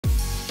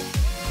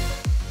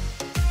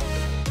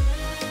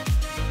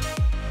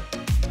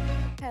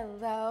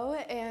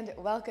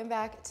and welcome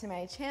back to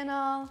my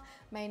channel.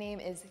 My name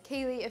is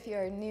Kaylee. If you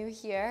are new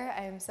here,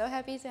 I am so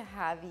happy to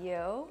have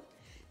you.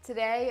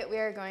 Today we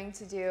are going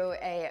to do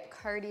a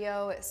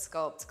cardio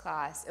sculpt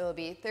class. It will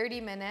be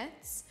 30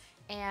 minutes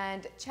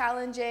and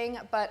challenging,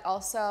 but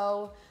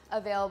also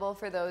available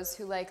for those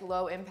who like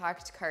low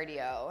impact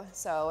cardio.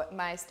 So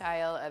my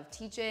style of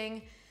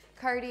teaching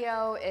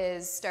cardio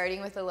is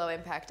starting with a low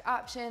impact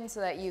option so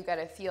that you get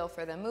a feel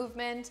for the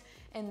movement,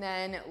 and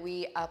then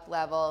we up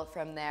level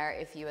from there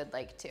if you would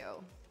like to.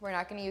 We're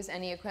not gonna use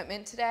any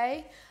equipment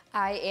today.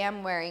 I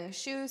am wearing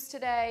shoes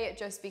today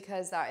just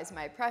because that is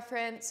my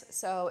preference,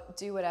 so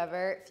do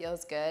whatever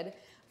feels good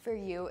for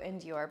you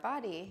and your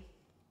body.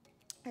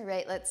 All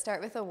right, let's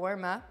start with a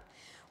warm up.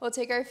 We'll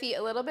take our feet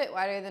a little bit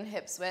wider than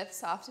hips width,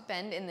 soft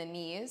bend in the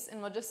knees,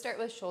 and we'll just start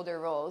with shoulder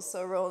rolls.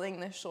 So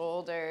rolling the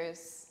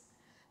shoulders,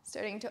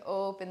 starting to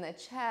open the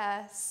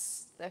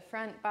chest, the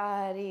front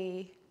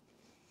body.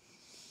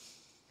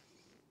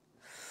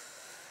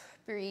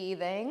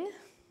 Breathing.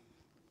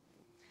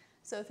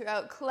 So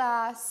throughout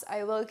class,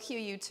 I will cue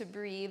you to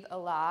breathe a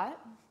lot.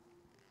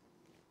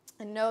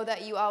 And know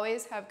that you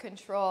always have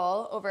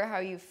control over how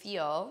you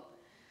feel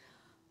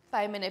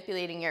by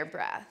manipulating your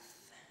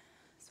breath.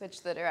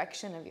 Switch the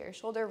direction of your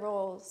shoulder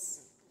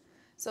rolls.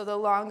 So the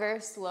longer,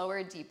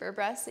 slower, deeper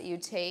breaths that you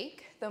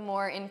take, the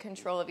more in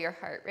control of your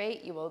heart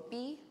rate you will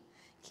be.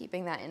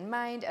 Keeping that in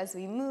mind as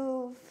we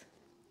move.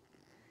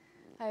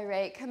 All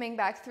right, coming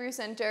back through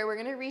center, we're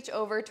gonna reach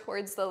over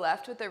towards the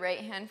left with the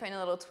right hand, find a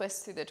little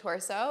twist through the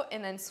torso,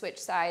 and then switch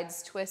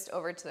sides, twist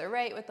over to the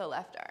right with the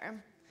left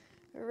arm.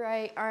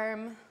 Right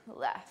arm,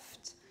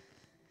 left.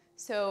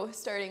 So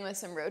starting with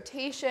some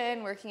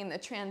rotation, working in the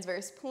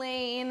transverse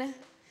plane.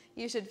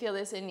 You should feel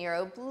this in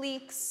your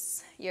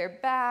obliques, your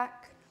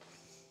back.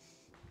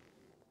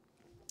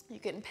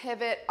 You can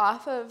pivot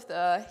off of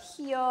the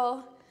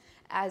heel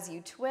as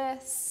you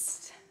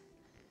twist.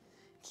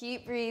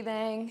 Keep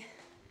breathing.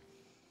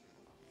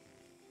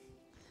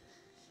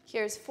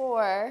 Here's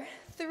 4,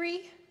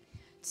 3,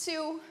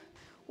 2,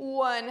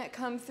 1.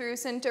 Come through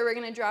center. We're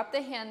gonna drop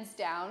the hands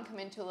down, come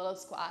into a little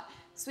squat.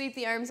 Sweep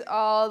the arms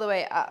all the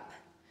way up.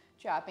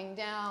 Dropping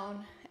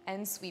down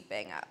and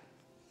sweeping up.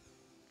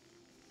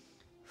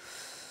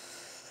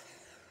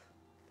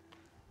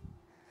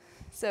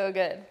 So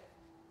good.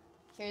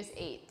 Here's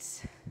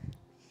 8.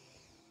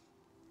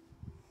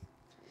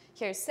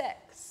 Here's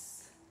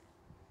 6.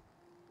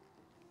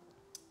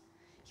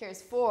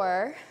 Here's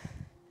 4.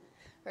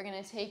 We're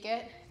gonna take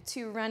it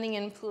to running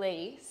in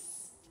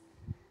place.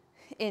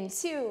 In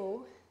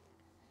 2.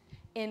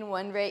 In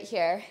 1 right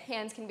here.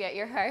 Hands can be at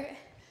your heart.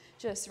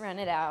 Just run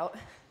it out.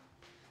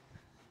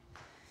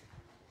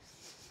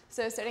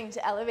 So starting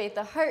to elevate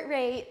the heart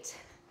rate.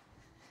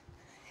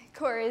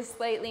 Core is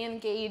slightly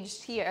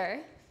engaged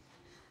here.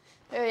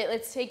 All right,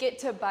 let's take it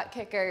to butt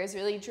kickers.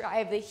 Really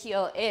drive the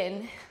heel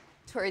in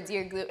towards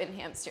your glute and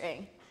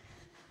hamstring.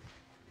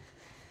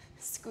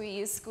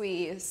 Squeeze,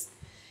 squeeze.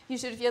 You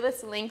should feel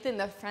this length in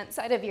the front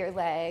side of your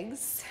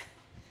legs.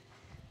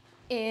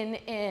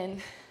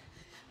 In.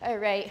 All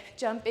right,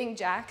 jumping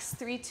jacks,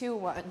 3, 2,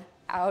 1.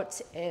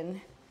 Out,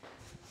 in.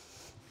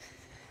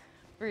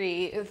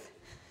 Breathe.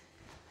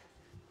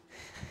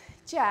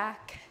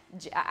 Jack,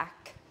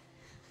 jack.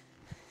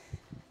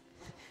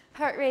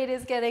 Heart rate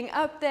is getting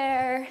up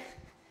there.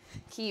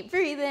 Keep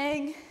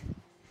breathing.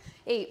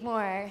 8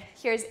 more.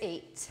 Here's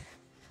 8.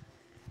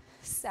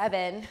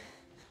 7.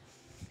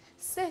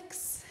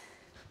 6.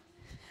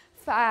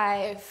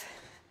 5.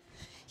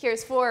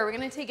 Here's 4. We're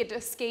gonna take it to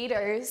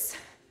skaters.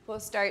 We'll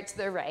start to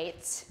the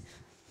right.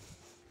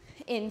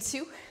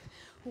 Into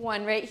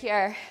 1 right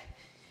here.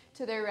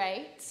 To the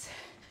right.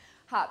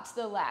 Hop to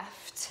the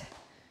left.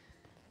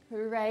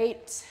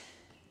 Right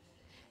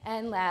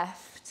and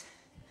left.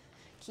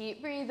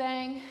 Keep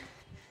breathing.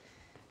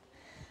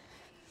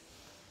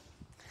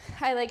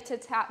 I like to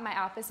tap my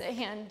opposite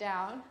hand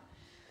down,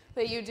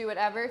 but you do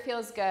whatever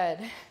feels good.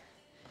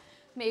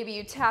 Maybe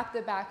you tap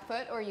the back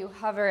foot or you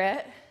hover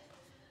it.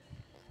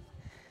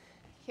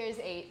 Here's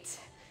 8.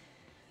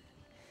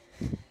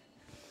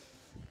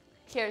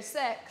 Here's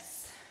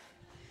 6.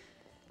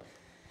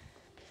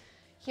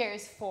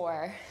 Here's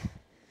 4.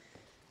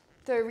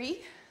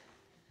 3,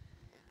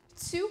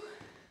 2,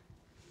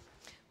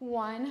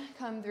 1.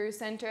 Come through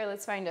center.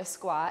 Let's find a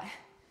squat.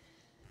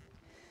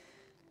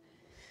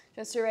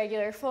 Just a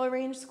regular full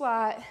range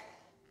squat.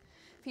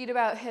 Feet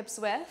about hips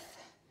width.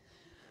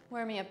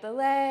 Warming up the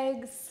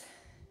legs.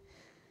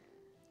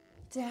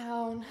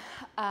 Down,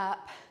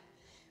 up.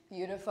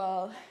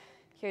 Beautiful.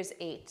 Here's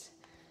 8.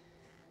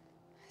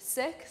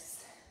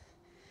 6.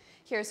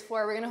 Here's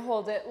 4. We're gonna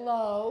hold it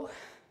low.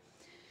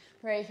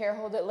 Right here,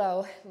 hold it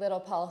low.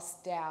 Little pulse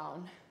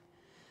down.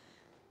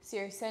 So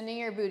you're sending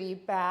your booty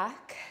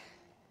back.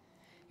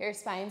 Your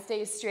spine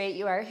stays straight.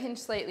 You are hinged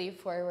slightly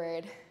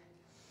forward.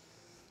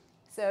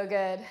 So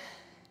good.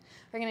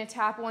 We're gonna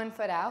tap 1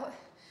 foot out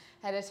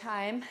at a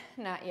time.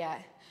 Not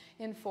yet.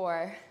 In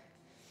 4.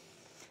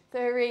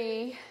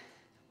 3.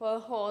 We'll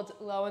hold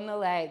low in the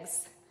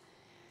legs.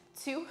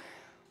 2,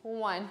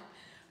 1.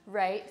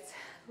 Right,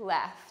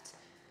 left.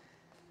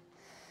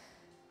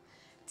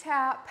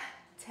 tap,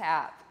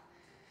 tap.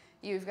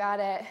 You've got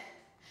it.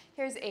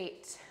 Here's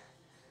 8,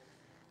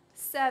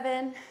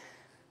 7,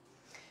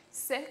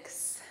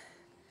 6,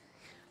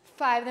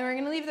 5. Then we're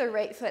gonna leave the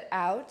right foot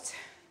out.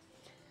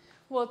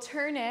 We'll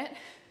turn it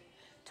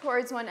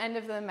towards one end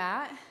of the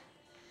mat.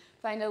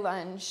 Find a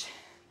lunge.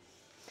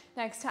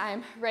 Next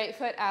time, right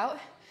foot out.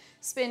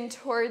 Spin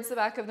towards the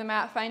back of the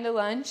mat, find a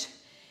lunge.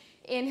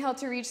 Inhale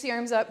to reach the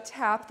arms up,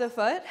 tap the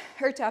foot,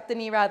 or tap the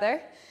knee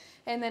rather.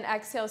 And then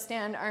exhale,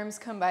 stand, arms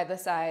come by the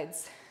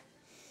sides.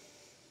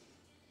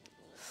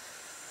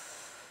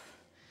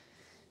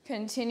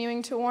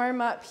 Continuing to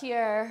warm up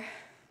here.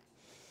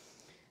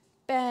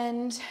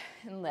 Bend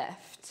and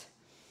lift.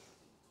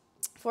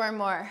 4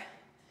 more.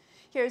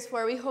 Here's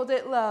 4, we hold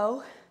it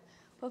low.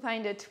 We'll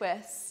find a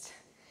twist.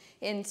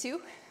 In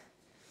 2,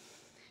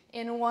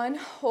 in 1,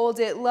 hold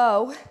it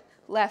low.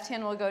 Left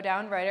hand will go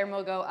down, right arm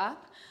will go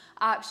up.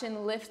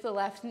 Option, lift the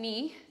left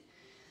knee.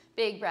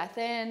 Big breath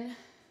in.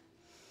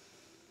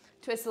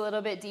 Twist a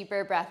little bit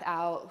deeper, breath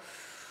out.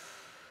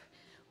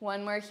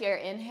 1 more here,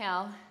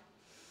 inhale.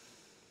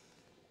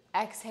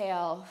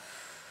 Exhale.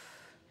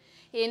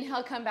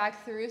 Inhale, come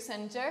back through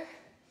center.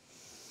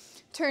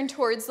 Turn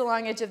towards the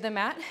long edge of the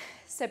mat.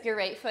 Step your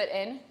right foot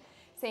in.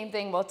 Same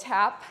thing, we'll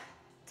tap,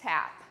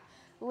 tap.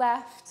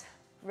 Left,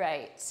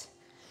 right.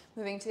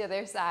 Moving to the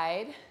other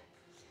side.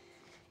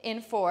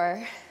 In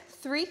 4,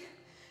 3,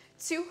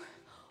 2,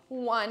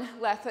 1.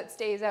 Left foot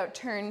stays out,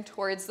 turn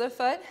towards the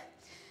foot.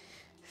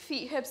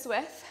 Feet hips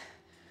width.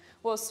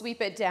 We'll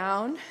sweep it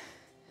down.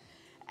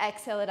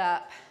 Exhale it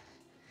up.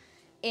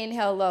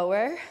 Inhale,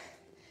 lower.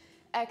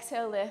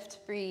 Exhale,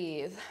 lift,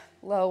 breathe.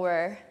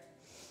 Lower.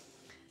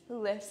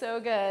 Lift, so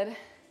good.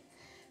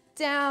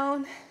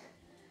 Down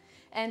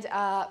and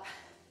up.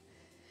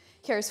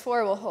 Here's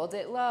 4, we'll hold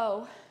it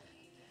low.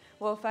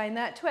 We'll find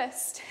that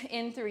twist.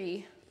 In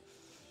 3,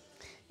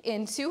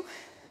 in 2,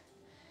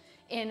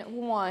 in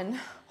 1.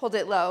 Hold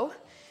it low.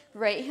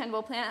 Right hand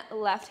will plant,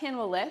 left hand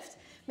will lift.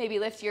 Maybe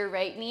lift your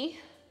right knee.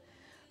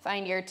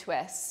 Find your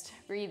twist.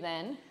 Breathe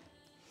in.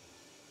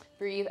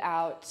 Breathe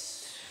out.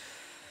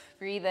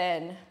 Breathe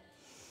in.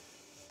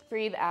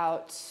 Breathe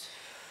out.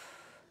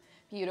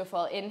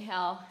 Beautiful.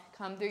 Inhale,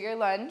 come through your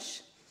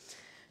lunge.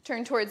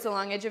 Turn towards the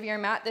long edge of your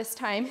mat this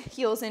time.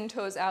 Heels in,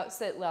 toes out,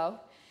 sit low.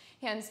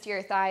 Hands to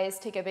your thighs,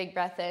 take a big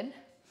breath in.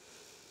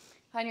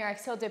 On your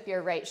exhale, dip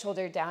your right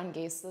shoulder down,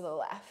 gaze to the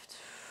left.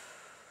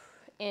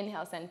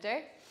 Inhale,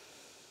 center.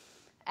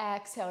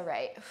 Exhale,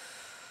 right.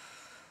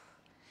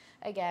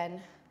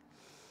 Again,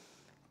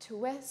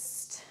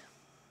 twist.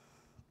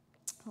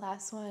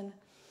 Last one,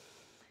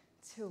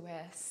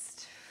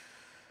 twist.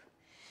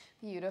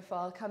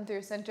 Beautiful. Come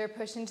through center,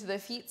 push into the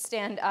feet,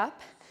 stand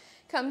up.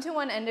 Come to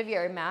one end of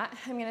your mat.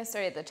 I'm gonna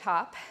start at the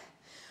top.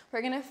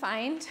 We're gonna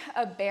find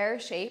a bear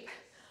shape.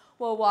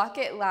 We'll walk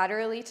it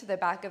laterally to the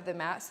back of the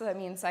mat, so that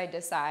means side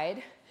to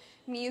side.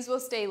 Knees will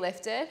stay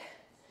lifted.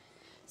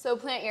 So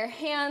plant your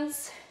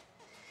hands,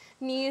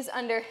 knees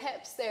under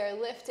hips, they're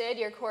lifted,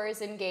 your core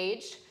is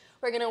engaged.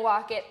 We're gonna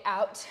walk it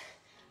out,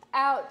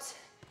 out,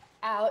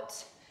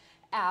 out,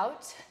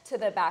 out to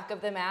the back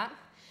of the mat,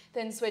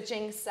 then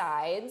switching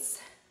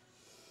sides.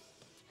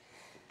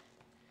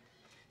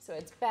 So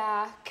it's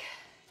back,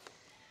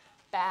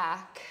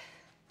 back,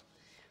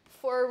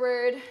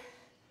 forward,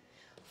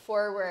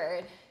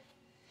 forward.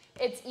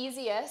 It's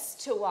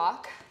easiest to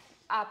walk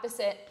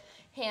opposite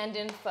hand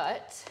and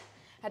foot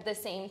at the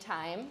same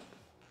time.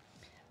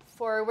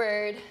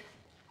 Forward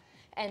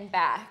and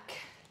back.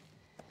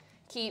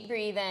 Keep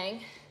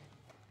breathing.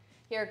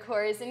 Your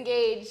core is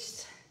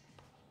engaged.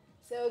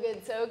 So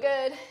good, so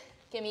good.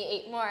 Give me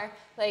 8 more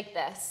like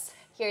this.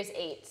 Here's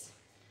 8,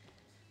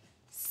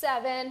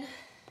 7,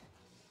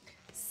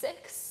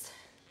 6,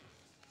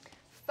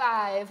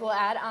 5. We'll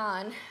add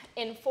on.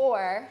 In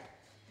 4,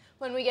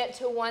 when we get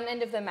to one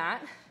end of the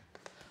mat,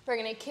 we're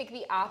gonna kick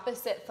the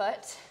opposite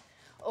foot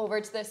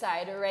over to the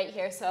side right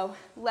here. So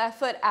left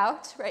foot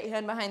out, right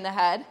hand behind the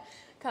head.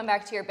 Come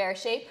back to your bear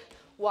shape,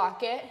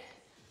 walk it.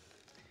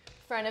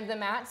 Front of the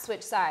mat,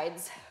 switch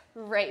sides.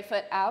 Right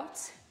foot out,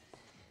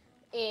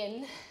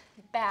 in,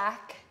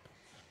 back,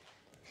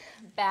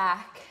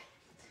 back.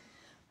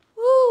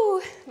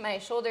 Woo, my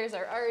shoulders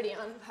are already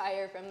on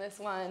fire from this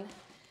one.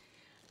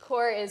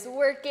 Core is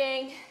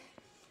working.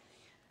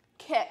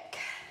 Kick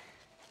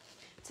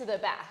to the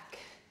back,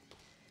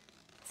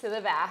 to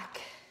the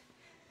back.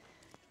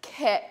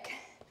 Kick.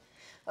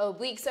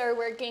 Obliques are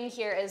working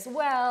here as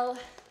well.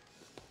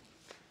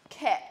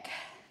 Kick.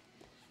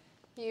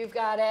 You've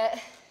got it.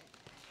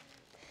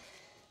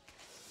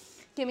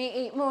 Give me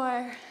 8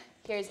 more.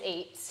 Here's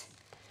 8.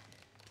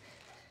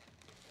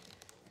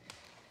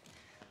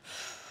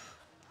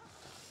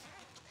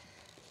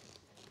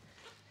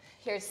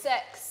 Here's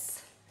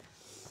 6.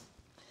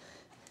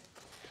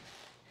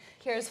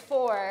 Here's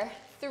 4,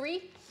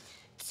 3,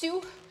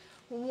 2,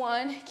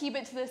 1. Keep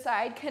it to the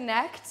side,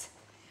 connect.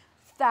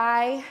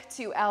 Thigh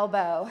to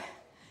elbow.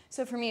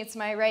 So for me, it's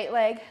my right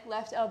leg,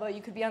 left elbow.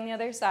 You could be on the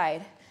other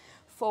side.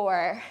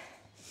 4,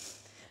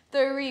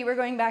 3, we're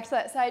going back to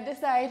that side to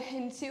side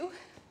in 2,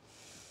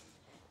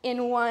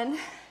 In one,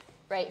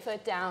 right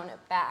foot down,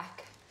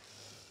 back,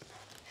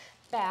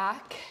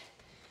 back,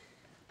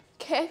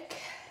 kick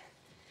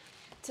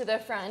to the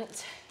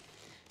front.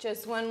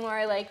 Just one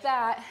more like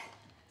that.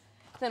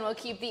 Then we'll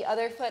keep the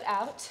other foot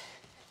out.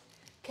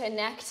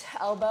 Connect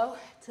elbow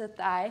to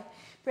thigh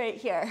right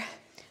here.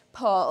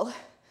 Pull,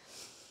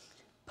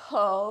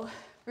 pull,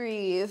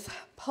 breathe,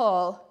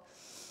 pull,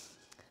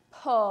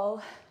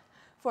 pull.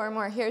 4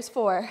 more. Here's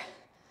 4,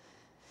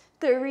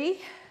 3,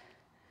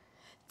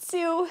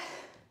 2,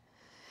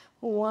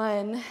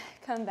 1.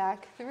 Come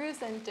back through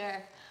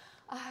center.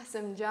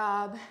 Awesome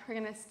job. We're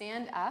gonna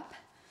stand up.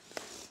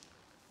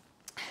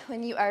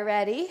 When you are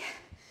ready,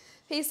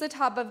 face the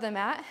top of the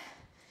mat.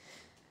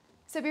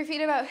 Step your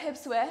feet about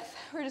hips width.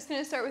 We're just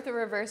gonna start with a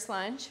reverse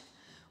lunge.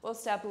 We'll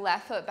step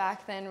left foot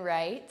back, then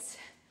right.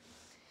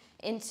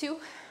 Into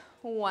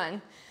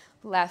 1,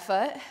 left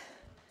foot,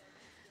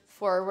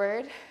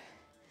 forward,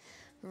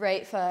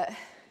 right foot,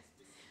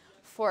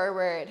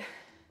 forward,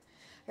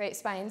 right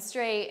spine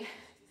straight,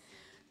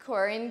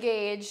 core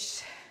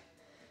engaged.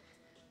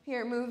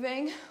 You're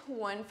moving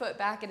 1 foot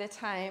back at a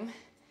time.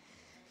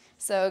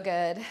 So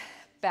good.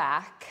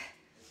 Back,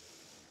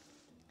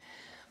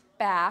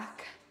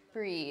 back,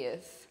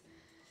 breathe,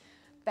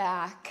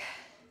 back.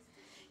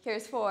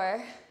 Here's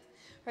 4.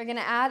 We're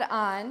gonna add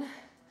on.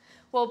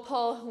 We'll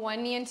pull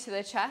one knee into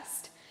the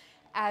chest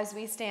as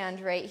we stand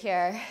right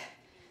here.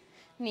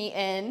 Knee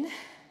in,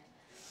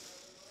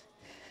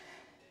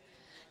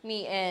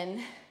 knee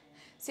in.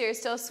 So you're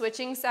still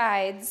switching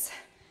sides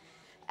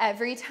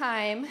every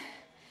time.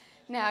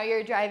 Now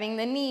you're driving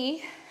the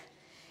knee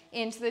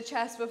into the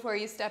chest before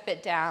you step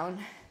it down.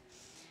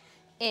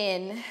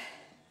 In,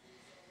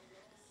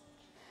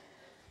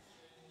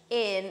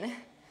 in,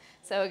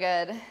 so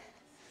good.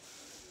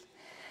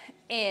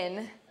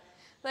 In.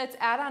 Let's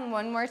add on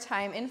one more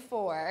time in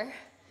 4.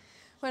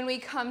 When we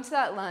come to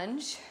that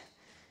lunge,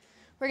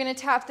 we're gonna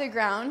tap the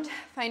ground,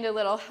 find a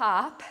little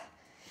hop.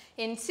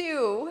 In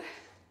 2,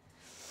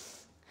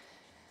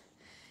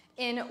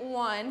 in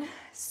 1,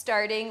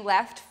 starting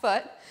left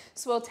foot.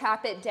 So we'll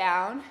tap it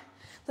down,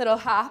 little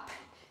hop,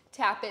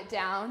 tap it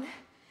down,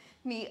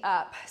 knee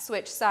up,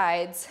 switch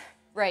sides,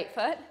 right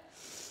foot,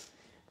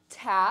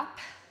 tap,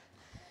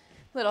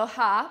 little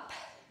hop,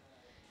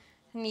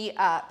 knee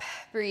up,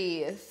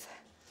 breathe,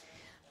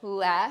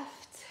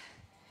 left,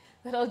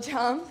 little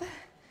jump,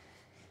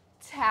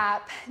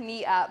 tap,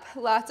 knee up.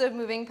 Lots of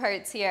moving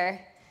parts here.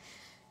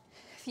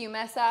 If you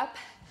mess up,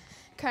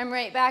 come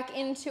right back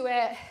into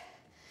it,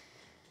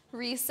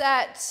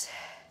 reset,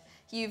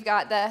 you've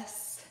got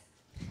this,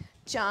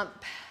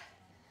 jump.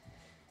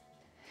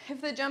 If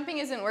the jumping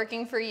isn't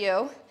working for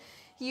you,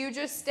 you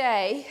just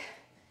stay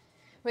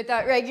with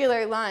that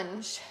regular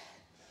lunge,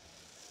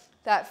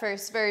 that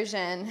first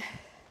version.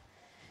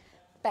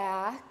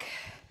 Back,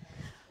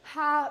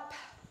 hop,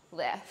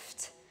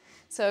 lift.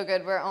 So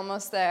good, we're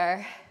almost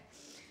there.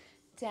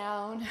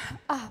 Down,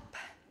 up.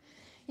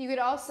 You could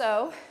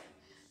also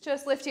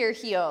just lift your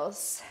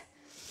heels.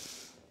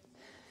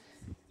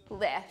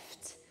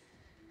 Lift,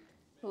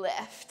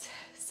 lift.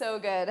 So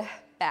good,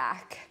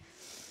 back.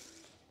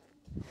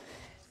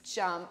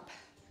 Jump,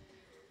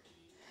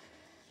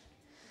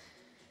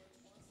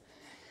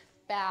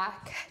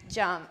 back,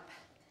 jump.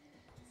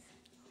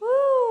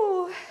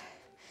 Woo!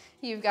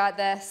 You've got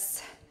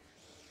this.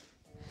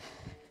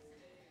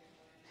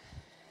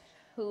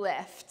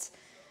 Lift,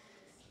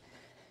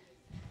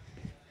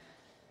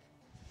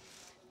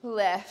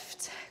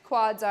 lift.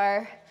 Quads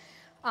are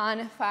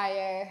on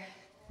fire.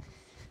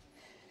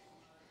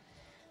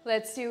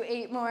 Let's do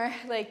 8 more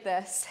like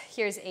this.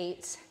 Here's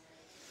 8.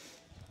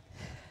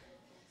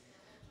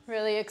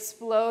 Really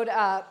explode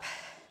up.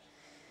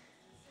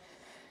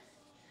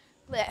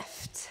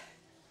 Lift.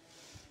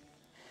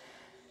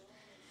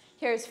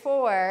 Here's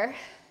 4.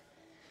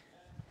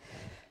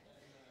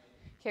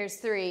 Here's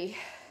 3.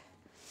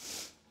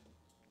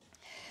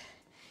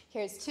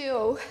 Here's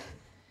 2.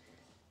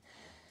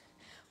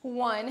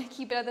 1.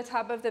 Keep it at the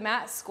top of the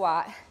mat.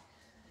 Squat.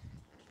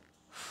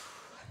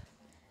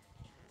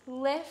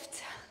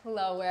 Lift.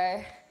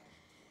 Lower.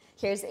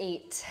 Here's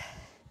 8.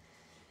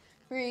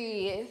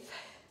 Breathe.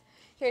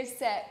 Here's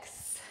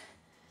 6.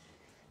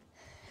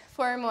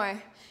 4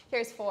 more.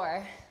 Here's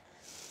 4.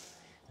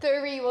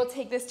 3, we'll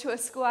take this to a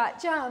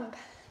squat jump.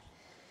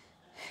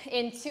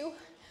 Into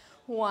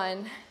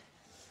 1.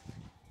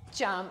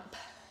 Jump.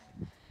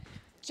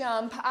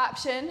 Jump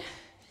option.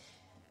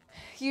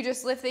 You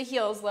just lift the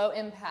heels, low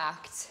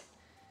impact.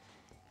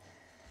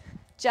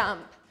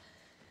 Jump.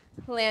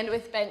 Land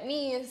with bent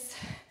knees.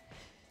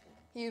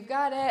 You've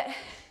got it.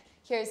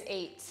 Here's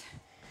 8.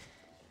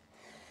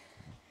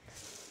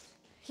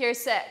 Here's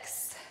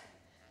 6.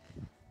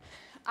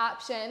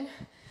 Option.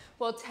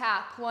 We'll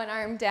tap one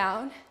arm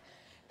down,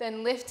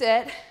 then lift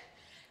it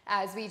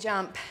as we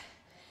jump.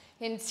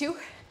 Into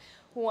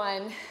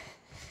 1.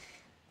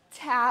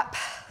 Tap,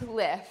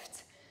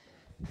 lift.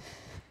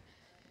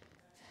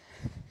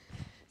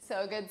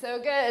 So good,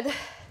 so good.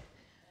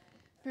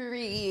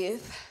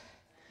 Breathe.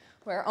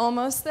 We're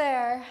almost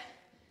there.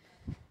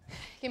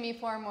 Give me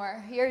 4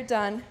 more. You're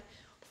done.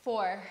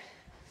 4,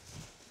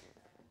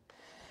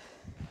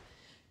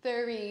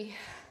 3.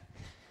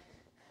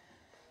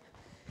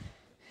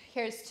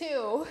 Here's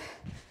 2.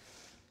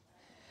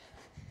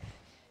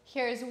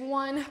 Here's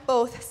 1,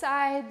 both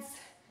sides.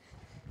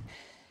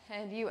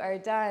 And you are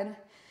done.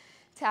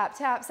 Tap,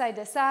 tap, side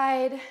to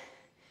side.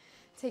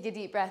 Take a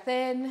deep breath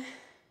in.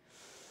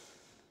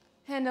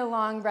 And a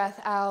long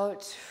breath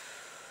out.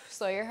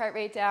 Slow your heart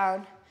rate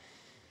down.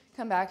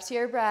 Come back to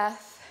your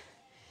breath.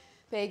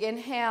 Big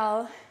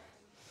inhale.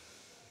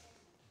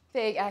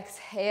 Big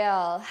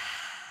exhale.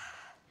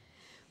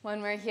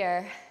 1 more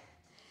here.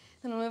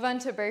 Then we'll move on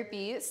to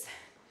burpees.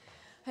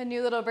 A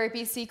new little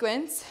burpee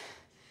sequence.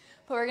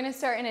 But we're gonna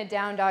start in a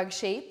down dog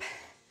shape.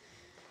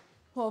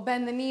 We'll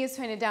bend the knees,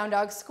 find a down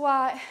dog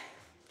squat.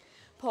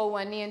 Pull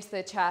 1 knee into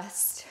the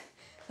chest.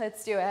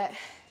 Let's do it.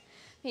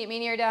 Meet me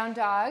in your down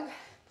dog.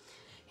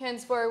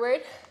 Hands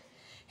forward,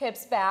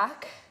 hips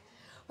back.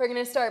 We're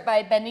gonna start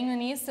by bending the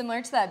knees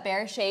similar to that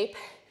bear shape.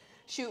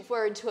 Shoot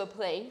forward to a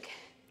plank.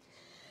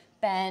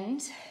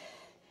 Bend,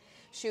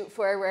 shoot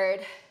forward.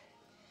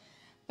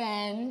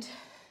 Bend,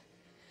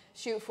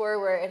 shoot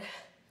forward.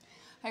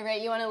 All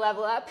right, you wanna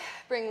level up.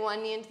 Bring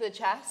 1 knee into the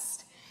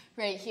chest.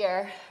 Right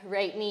here,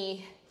 right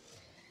knee,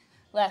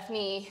 left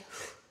knee.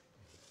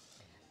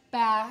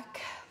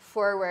 Back,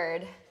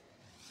 forward.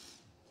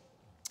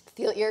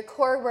 Feel your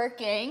core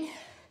working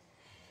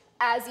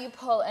as you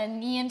pull a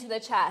knee into the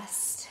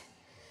chest.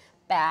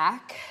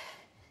 Back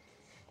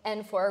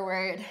and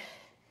forward.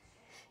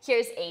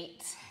 Here's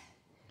 8.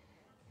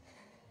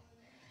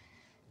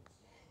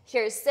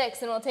 Here's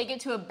 6, and we'll take it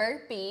to a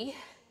burpee.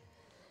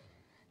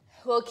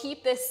 We'll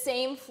keep this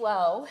same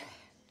flow.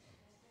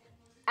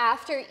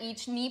 After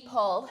each knee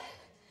pull,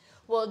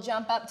 we'll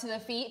jump up to the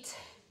feet,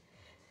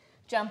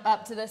 jump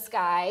up to the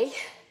sky.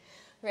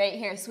 Right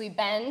here, so we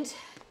bend,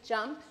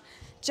 jump,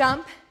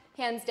 jump,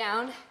 hands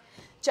down,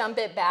 jump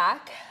it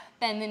back,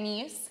 bend the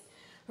knees,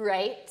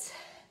 right,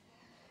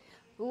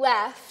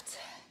 left,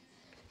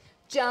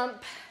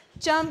 jump,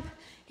 jump,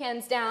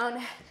 hands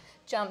down,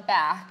 jump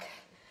back,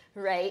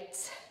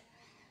 right,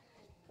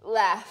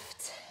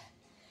 left,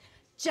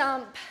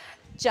 jump,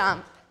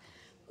 jump.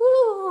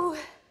 Woo!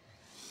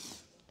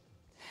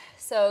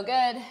 So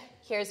good.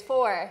 Here's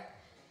 4.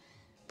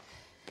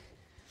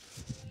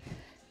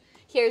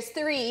 Here's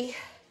 3.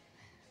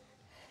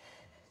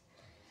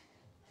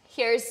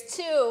 Here's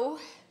 2.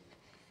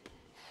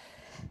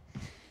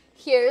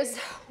 Here's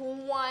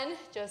 1,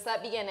 just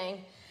that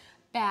beginning.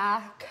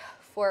 Back,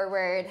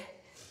 forward,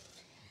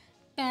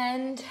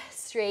 bend,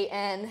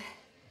 straighten.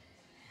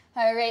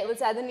 All right,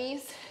 let's add the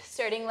knees,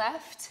 starting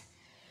left,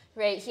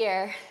 right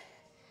here,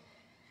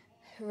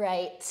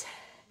 right,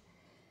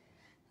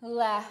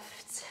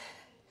 left,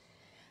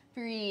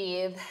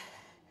 breathe.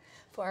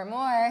 4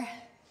 more.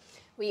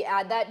 We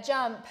add that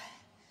jump.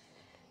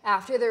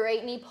 After the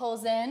right knee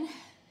pulls in,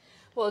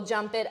 we'll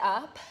jump it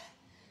up.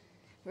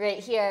 Right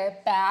here,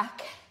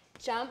 back,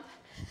 jump,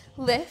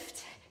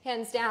 lift,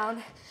 hands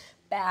down,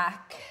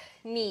 back,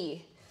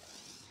 knee,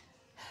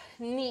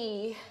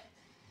 knee,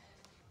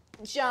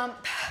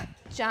 jump,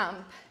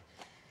 jump.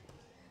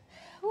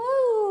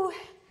 Woo!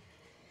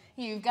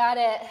 You've got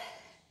it.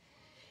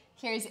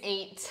 Here's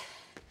 8.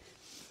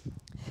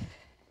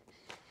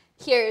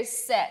 Here's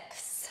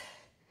 6.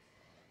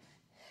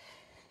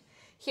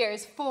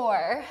 Here's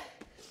 4,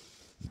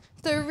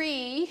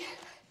 3,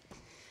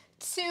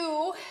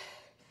 2,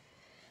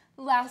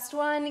 last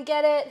one,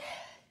 get it,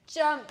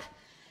 jump,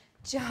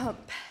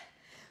 jump.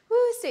 Woo,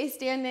 stay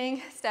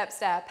standing, step,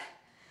 step.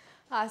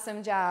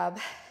 Awesome job.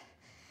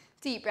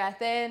 Deep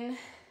breath in,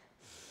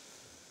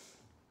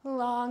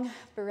 long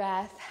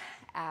breath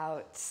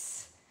out.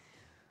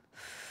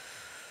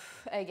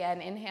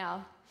 Again,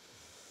 inhale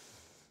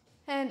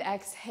and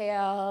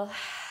exhale.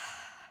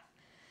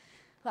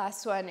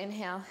 Last one,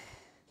 inhale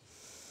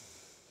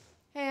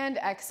and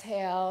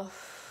exhale. All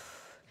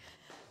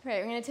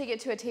right, we're gonna take it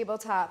to a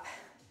tabletop.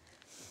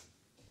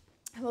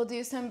 We'll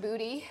do some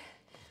booty.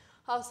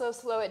 Also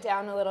slow it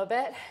down a little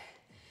bit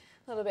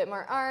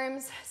more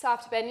arms,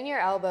 soft bend in your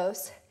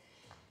elbows,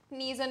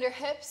 knees under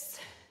hips,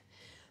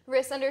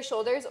 wrists under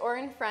shoulders or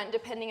in front,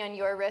 depending on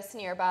your wrists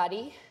and your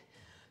body.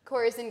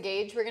 Core is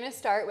engaged. We're gonna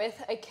start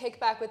with a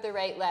kick back with the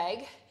right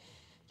leg.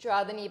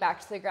 Draw the knee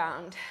back to the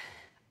ground.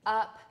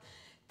 Up,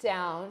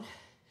 down.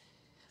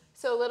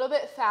 So a little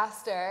bit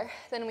faster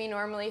than we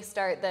normally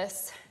start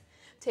this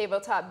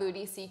tabletop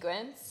booty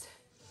sequence.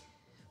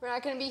 We're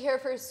not gonna be here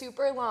for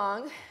super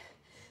long,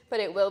 but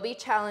it will be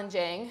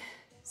challenging,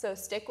 so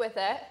stick with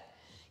it.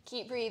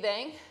 Keep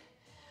breathing.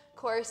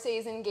 Core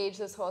stays engaged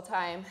this whole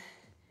time.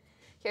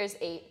 Here's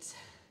 8,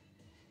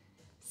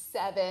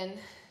 7,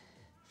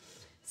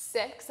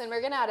 6, and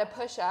we're gonna add a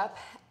push-up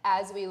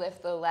as we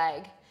lift the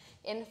leg.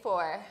 In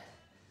 4,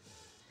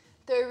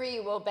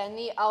 3, we'll bend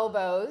the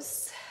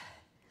elbows.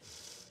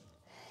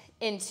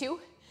 In 2,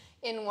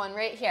 in 1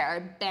 right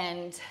here,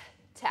 bend,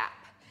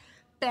 tap,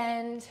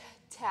 bend,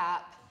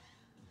 tap.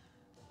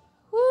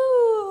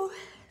 Woo!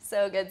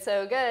 So good,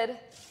 so good.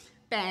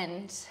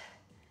 Bend,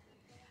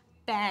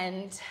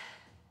 bend,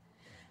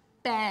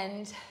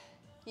 bend.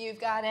 You've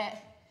got it.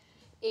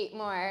 8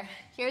 more.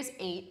 Here's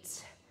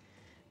 8,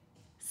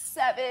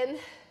 7,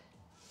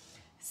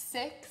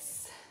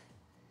 6,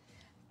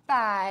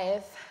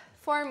 5,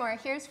 4 more.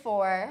 Here's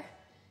 4.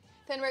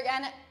 Then we're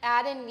gonna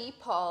add a knee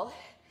pull.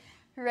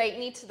 Right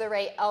knee to the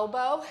right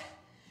elbow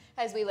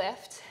as we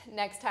lift.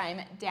 Next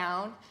time,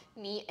 down,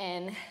 knee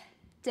in,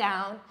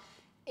 down,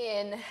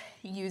 in.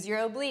 Use your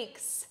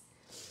obliques.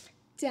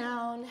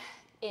 Down,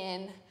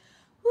 in.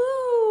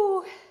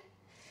 Woo!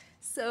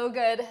 So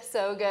good,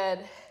 so good.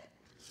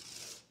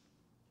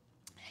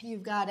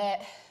 You've got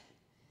it.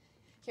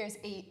 Here's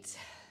 8.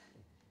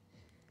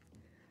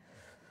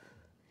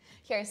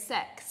 Here's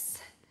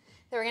 6.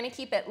 Then we're gonna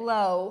keep it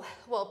low.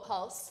 We'll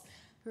pulse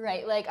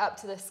right leg up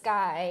to the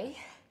sky.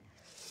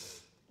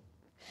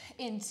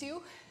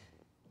 Into.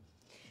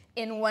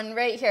 In 1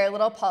 right here, a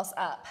little pulse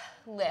up.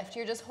 Lift.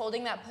 You're just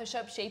holding that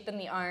push-up shape in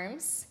the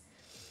arms.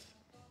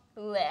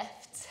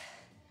 Lift.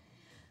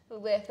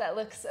 Lift. That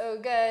looks so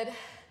good.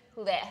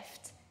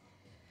 Lift.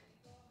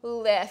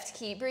 Lift.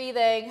 Keep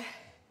breathing.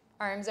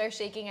 Arms are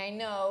shaking, I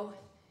know.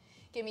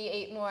 Give me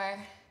 8 more.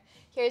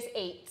 Here's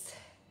 8,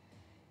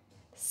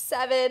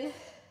 7,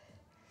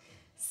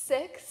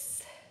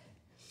 6,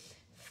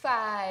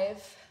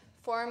 5,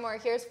 4 more.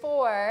 Here's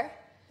 4,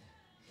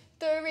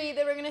 3.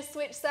 Then we're gonna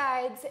switch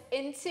sides.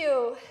 In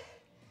 2,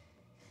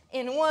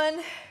 in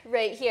 1,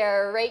 right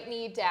here. Right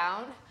knee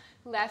down,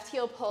 left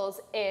heel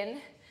pulls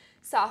in.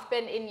 Soft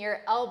bend in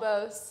your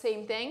elbows.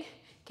 Same thing.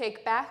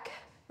 Kick back.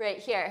 Right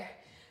here.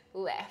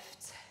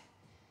 Lift.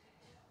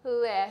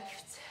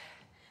 Lift.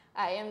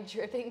 I am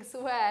dripping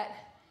sweat.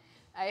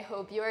 I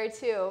hope you are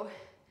too.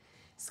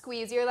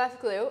 Squeeze your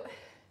left glute.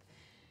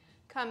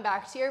 Come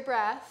back to your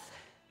breath.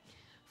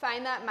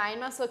 Find that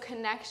mind-muscle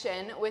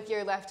connection with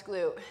your left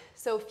glute.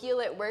 So feel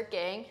it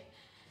working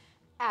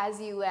as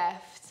you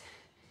lift.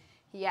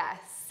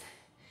 Yes,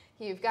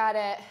 you've got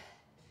it.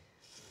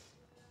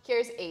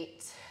 Here's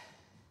 8,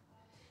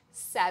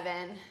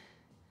 7,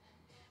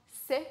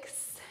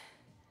 6,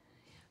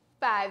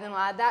 5, then we'll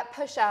add that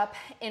push up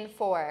in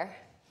 4,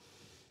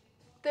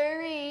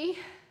 3,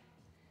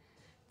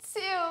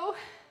 2,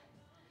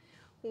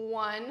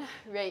 1,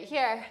 right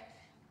here.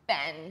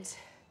 Bend,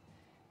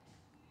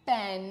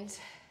 bend,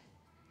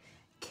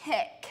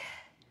 kick,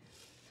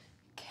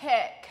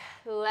 kick,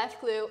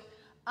 left glute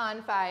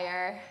on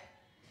fire,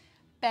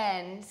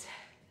 bend,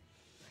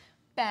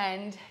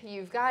 bend,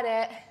 you've got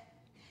it.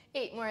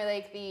 8 more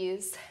like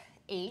these.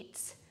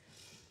 8,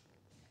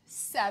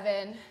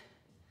 7,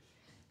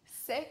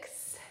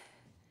 6,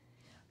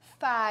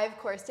 5,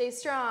 core stay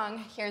strong.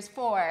 Here's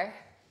 4.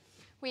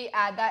 We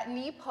add that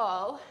knee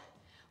pull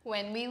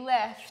when we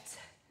lift.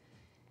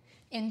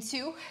 In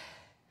 2,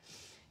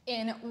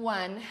 in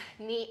 1,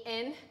 knee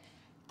in,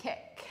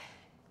 kick,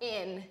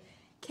 in,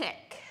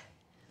 kick.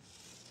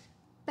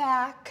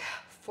 Back,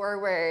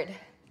 forward.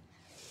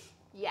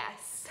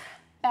 Yes,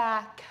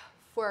 back,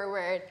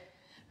 forward.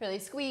 Really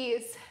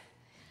squeeze.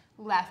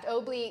 Left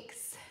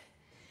obliques,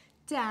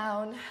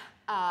 down,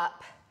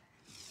 up.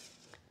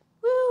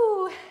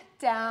 Woo,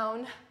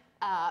 down,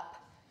 up.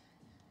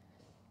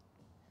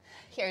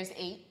 Here's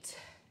 8,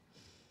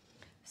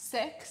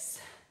 6.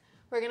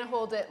 We're gonna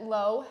hold it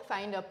low,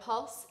 find a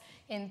pulse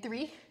in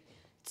 3,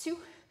 2,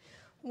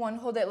 1.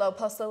 Hold it low,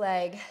 pulse the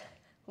leg,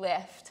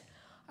 lift.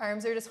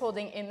 Arms are just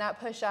holding in that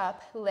push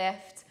up,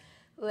 lift,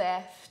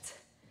 lift.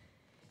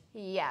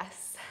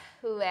 Yes,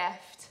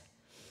 lift.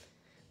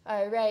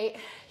 All right,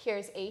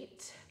 here's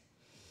 8,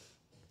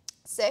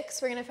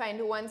 6. We're gonna find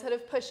 1 set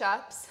of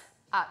push-ups,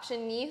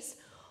 option knees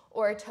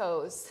or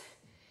toes.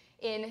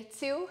 In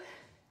 2,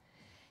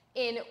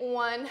 in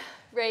 1,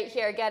 right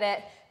here, get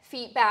it.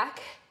 Feet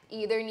back,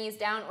 either knees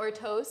down or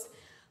toes.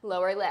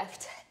 Lower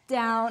lift,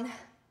 down,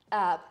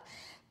 up.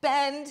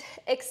 Bend,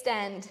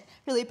 extend.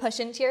 Really push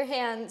into your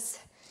hands.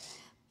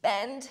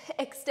 Bend,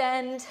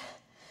 extend.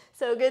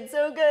 So good,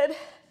 so good.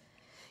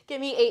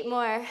 Give me 8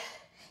 more.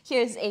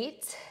 Here's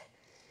 8,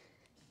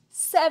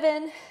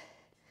 7,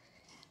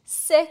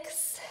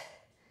 6,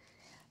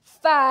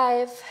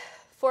 5,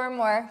 4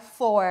 more.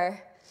 4,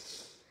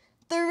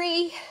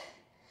 3,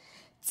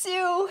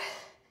 2,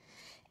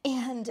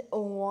 and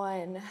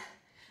 1.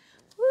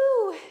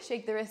 Woo,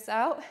 shake the wrists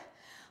out.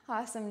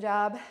 Awesome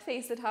job.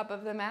 Face the top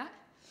of the mat.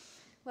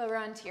 Lower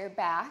onto your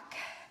back.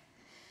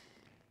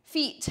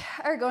 Feet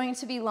are going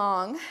to be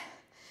long.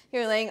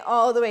 You're laying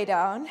all the way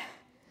down.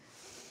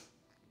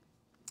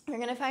 We're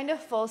gonna find a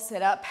full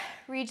sit-up.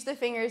 Reach the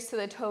fingers to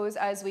the toes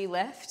as we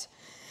lift.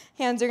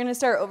 Hands are gonna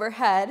start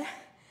overhead.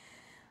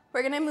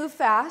 We're gonna move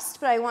fast,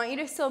 but I want you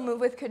to still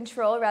move with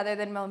control rather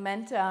than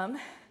momentum.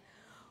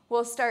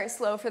 We'll start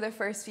slow for the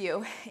first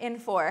few. In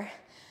 4,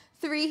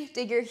 3,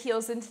 dig your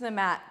heels into the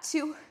mat.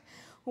 2,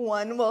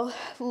 1, we'll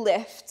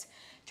lift.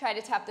 Try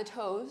to tap the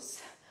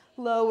toes.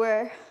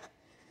 Lower,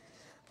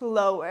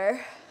 lower,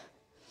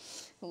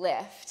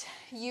 lift.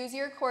 Use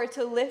your core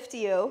to lift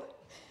you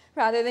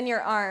rather than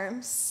your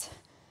arms.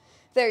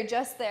 They're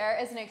just there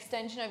as an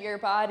extension of your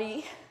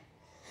body,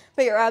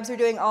 but your abs are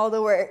doing all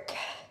the work.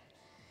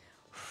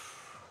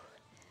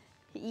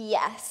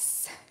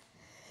 Yes.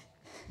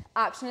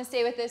 Option to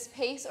stay with this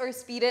pace or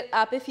speed it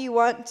up if you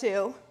want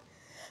to.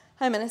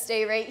 I'm gonna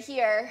stay right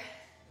here.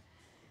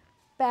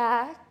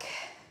 Back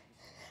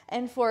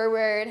and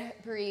forward,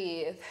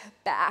 breathe.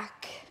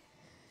 Back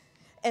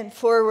and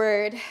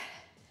forward.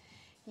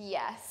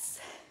 Yes.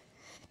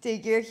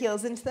 Dig your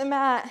heels into the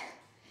mat.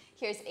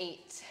 Here's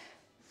 8.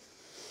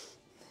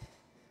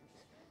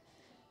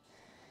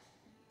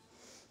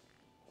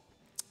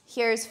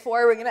 Here's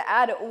 4. We're gonna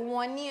add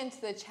one knee into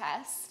the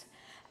chest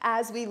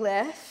as we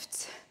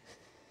lift.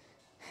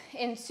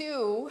 In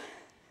 2,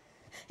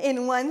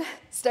 in 1,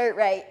 start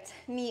right.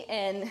 Knee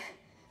in.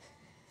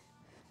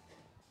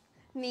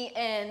 Knee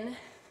in.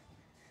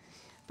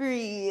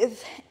 Breathe.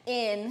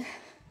 In.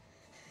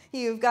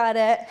 You've got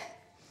it.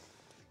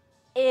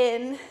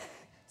 In.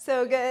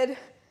 So good.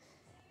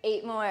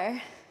 8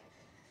 more.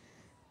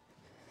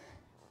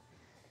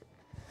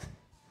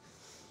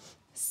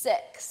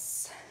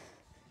 6.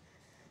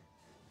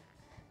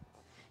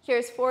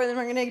 Here's 4, then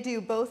we're gonna do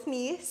both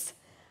knees.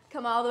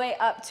 Come all the way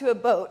up to a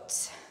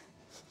boat.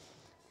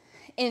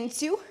 In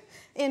 2,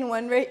 in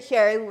 1 right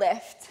here,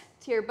 lift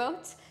to your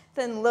boat,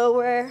 then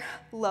lower,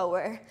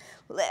 lower,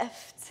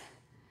 lift.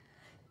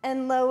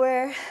 And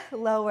lower,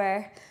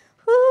 lower,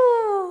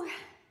 woo.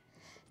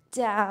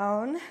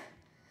 Down,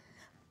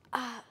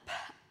 up,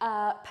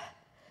 up,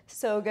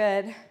 so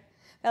good.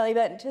 Belly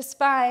button to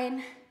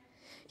spine,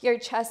 your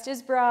chest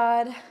is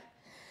broad.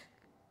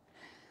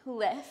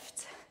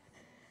 Lift,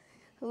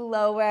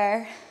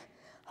 lower,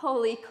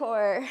 holy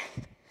core.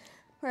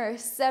 We're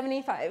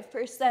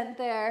 75%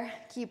 there,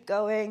 keep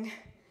going.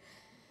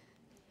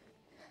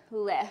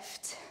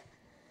 Lift,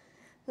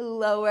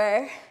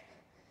 lower,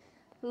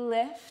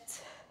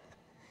 lift,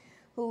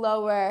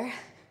 lower.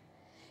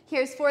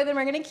 Here's 4, then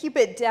we're gonna keep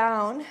it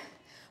down.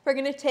 We're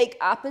gonna take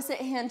opposite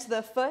hand to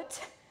the foot,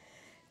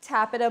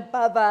 tap it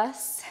above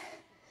us.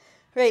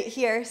 Right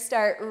here,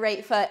 start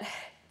right foot,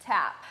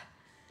 tap,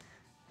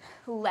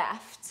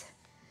 left,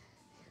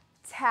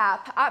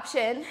 tap.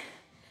 Option,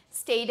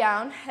 stay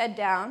down, head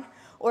down,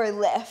 or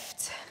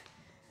lift,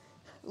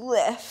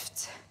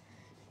 lift,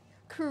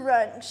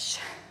 crunch,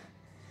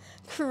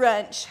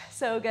 crunch,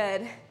 so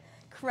good,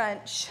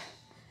 crunch.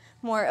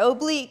 More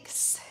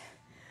obliques,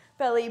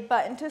 belly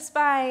button to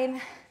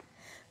spine,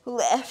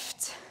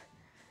 lift,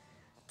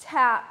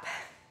 tap.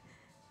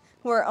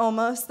 We're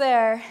almost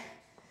there.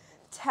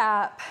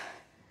 Tap,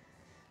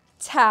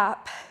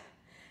 tap.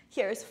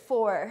 Here's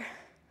 4,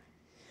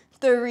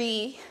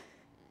 3,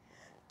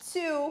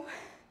 2,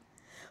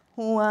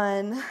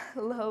 1.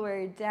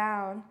 Lower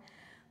down.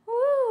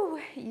 Woo,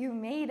 you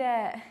made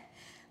it.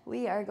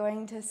 We are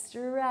going to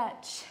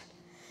stretch.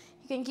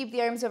 You can keep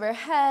the arms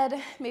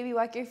overhead. Maybe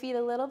walk your feet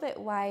a little bit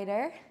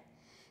wider.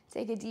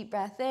 Take a deep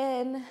breath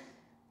in.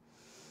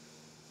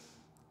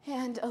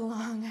 And a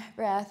long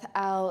breath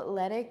out.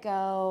 Let it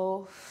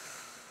go.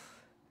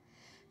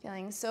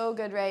 Feeling so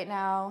good right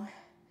now.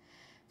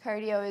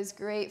 Cardio is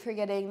great for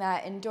getting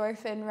that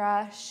endorphin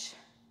rush.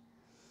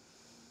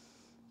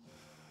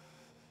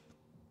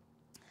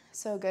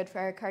 So good for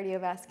our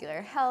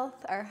cardiovascular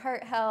health, our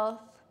heart health.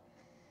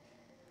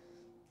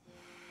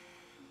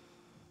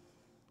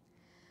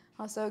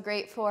 Also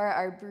great for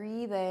our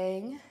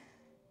breathing.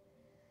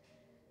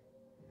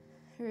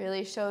 It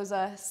really shows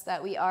us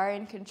that we are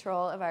in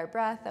control of our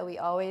breath, that we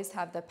always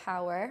have the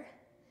power.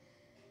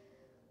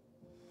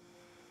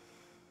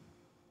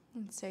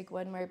 Let's take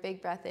one more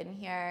big breath in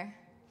here.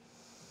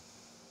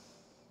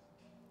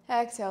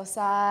 Exhale,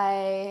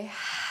 sigh.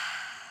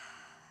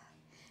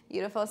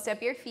 Beautiful.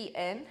 Step your feet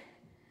in.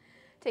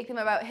 Take them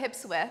about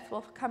hips width.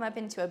 We'll come up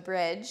into a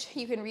bridge.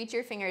 You can reach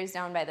your fingers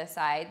down by the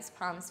sides,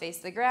 palms face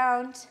the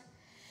ground.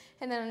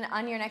 And then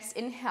on your next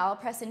inhale,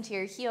 press into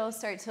your heels,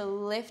 start to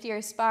lift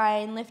your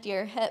spine, lift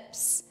your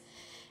hips,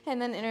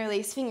 and then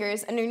interlace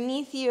fingers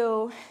underneath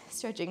you,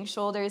 stretching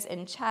shoulders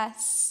and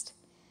chest.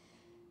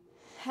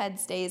 Head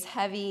stays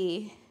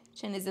heavy,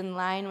 chin is in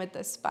line with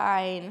the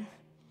spine.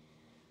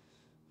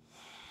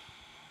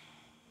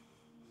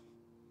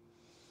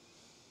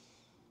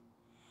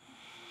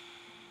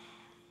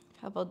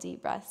 Couple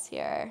deep breaths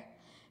here,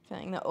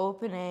 feeling the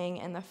opening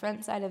in the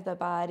front side of the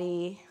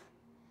body.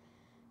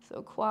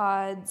 So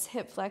quads,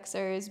 hip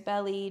flexors,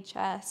 belly,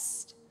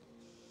 chest.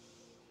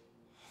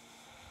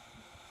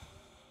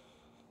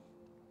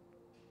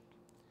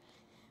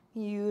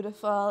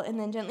 Beautiful. And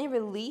then gently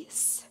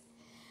release.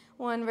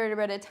 One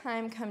vertebra at a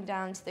time, come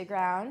down to the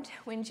ground.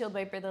 Windshield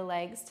wiper the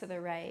legs to the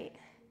right.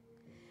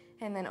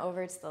 And then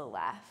over to the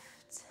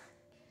left.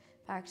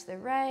 Back to the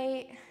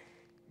right.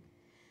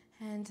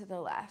 And to the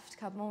left.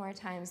 Couple more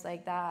times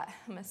like that.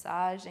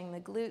 Massaging the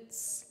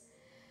glutes.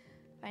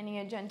 Finding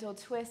a gentle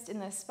twist in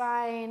the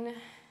spine.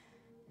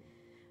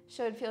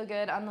 Should feel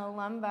good on the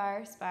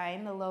lumbar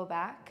spine, the low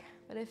back.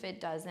 But if it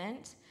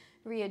doesn't,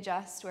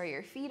 readjust where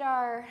your feet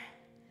are.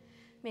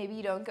 Maybe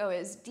you don't go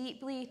as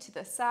deeply to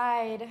the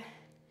side.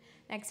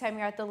 Next time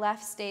you're at the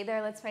left, stay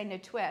there. Let's find a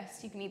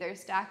twist. You can either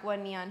stack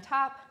one knee on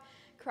top,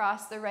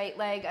 cross the right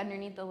leg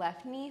underneath the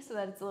left knee so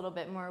that it's a little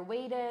bit more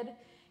weighted.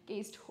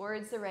 Gaze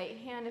towards the right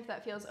hand if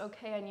that feels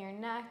okay on your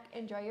neck,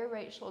 and draw your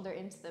right shoulder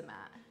into the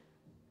mat.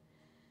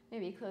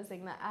 Maybe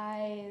closing the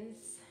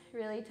eyes.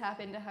 Really tap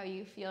into how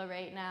you feel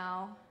right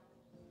now.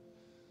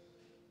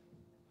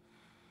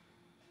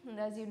 And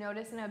as you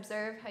notice and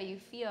observe how you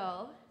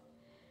feel,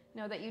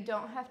 know that you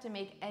don't have to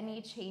make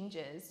any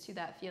changes to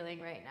that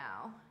feeling right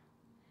now.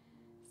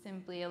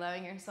 Simply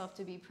allowing yourself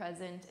to be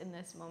present in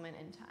this moment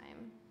in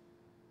time.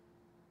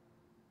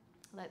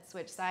 Let's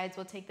switch sides.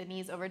 We'll take the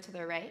knees over to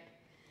the right.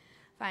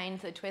 Find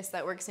the twist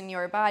that works in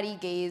your body.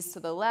 Gaze to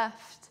the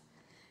left.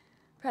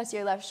 Press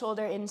your left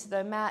shoulder into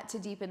the mat to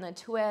deepen the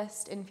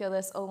twist, and feel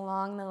this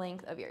along the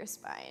length of your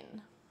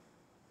spine.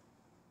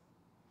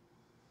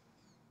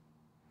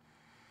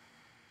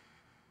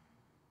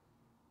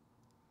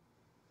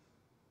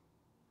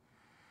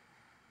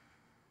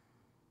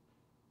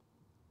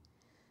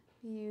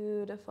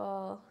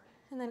 Beautiful.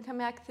 And then come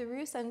back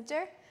through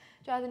center.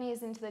 Draw the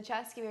knees into the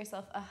chest. Give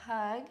yourself a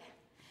hug.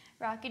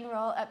 Rock and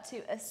roll up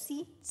to a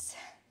seat.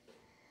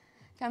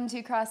 Come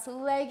to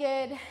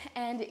cross-legged,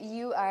 and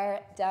you are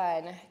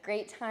done.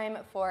 Great time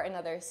for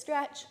another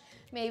stretch,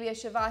 maybe a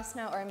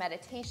shavasana or a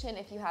meditation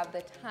if you have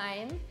the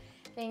time.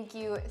 Thank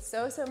you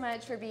so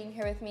much for being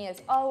here with me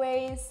as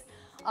always.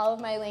 All of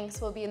my links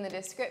will be in the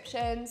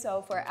description,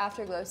 so for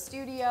Afterglow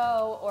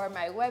Studio or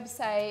my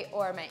website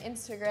or my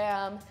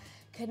Instagram,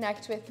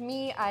 connect with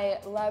me. I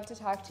love to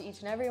talk to each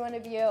and every one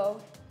of you.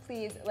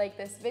 Please like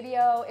this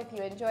video if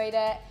you enjoyed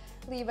it.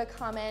 Leave a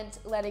comment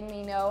letting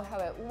me know how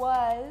it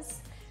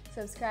was.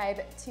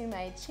 Subscribe to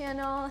my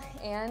channel,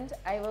 and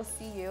I will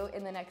see you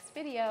in the next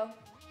video.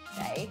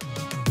 Bye.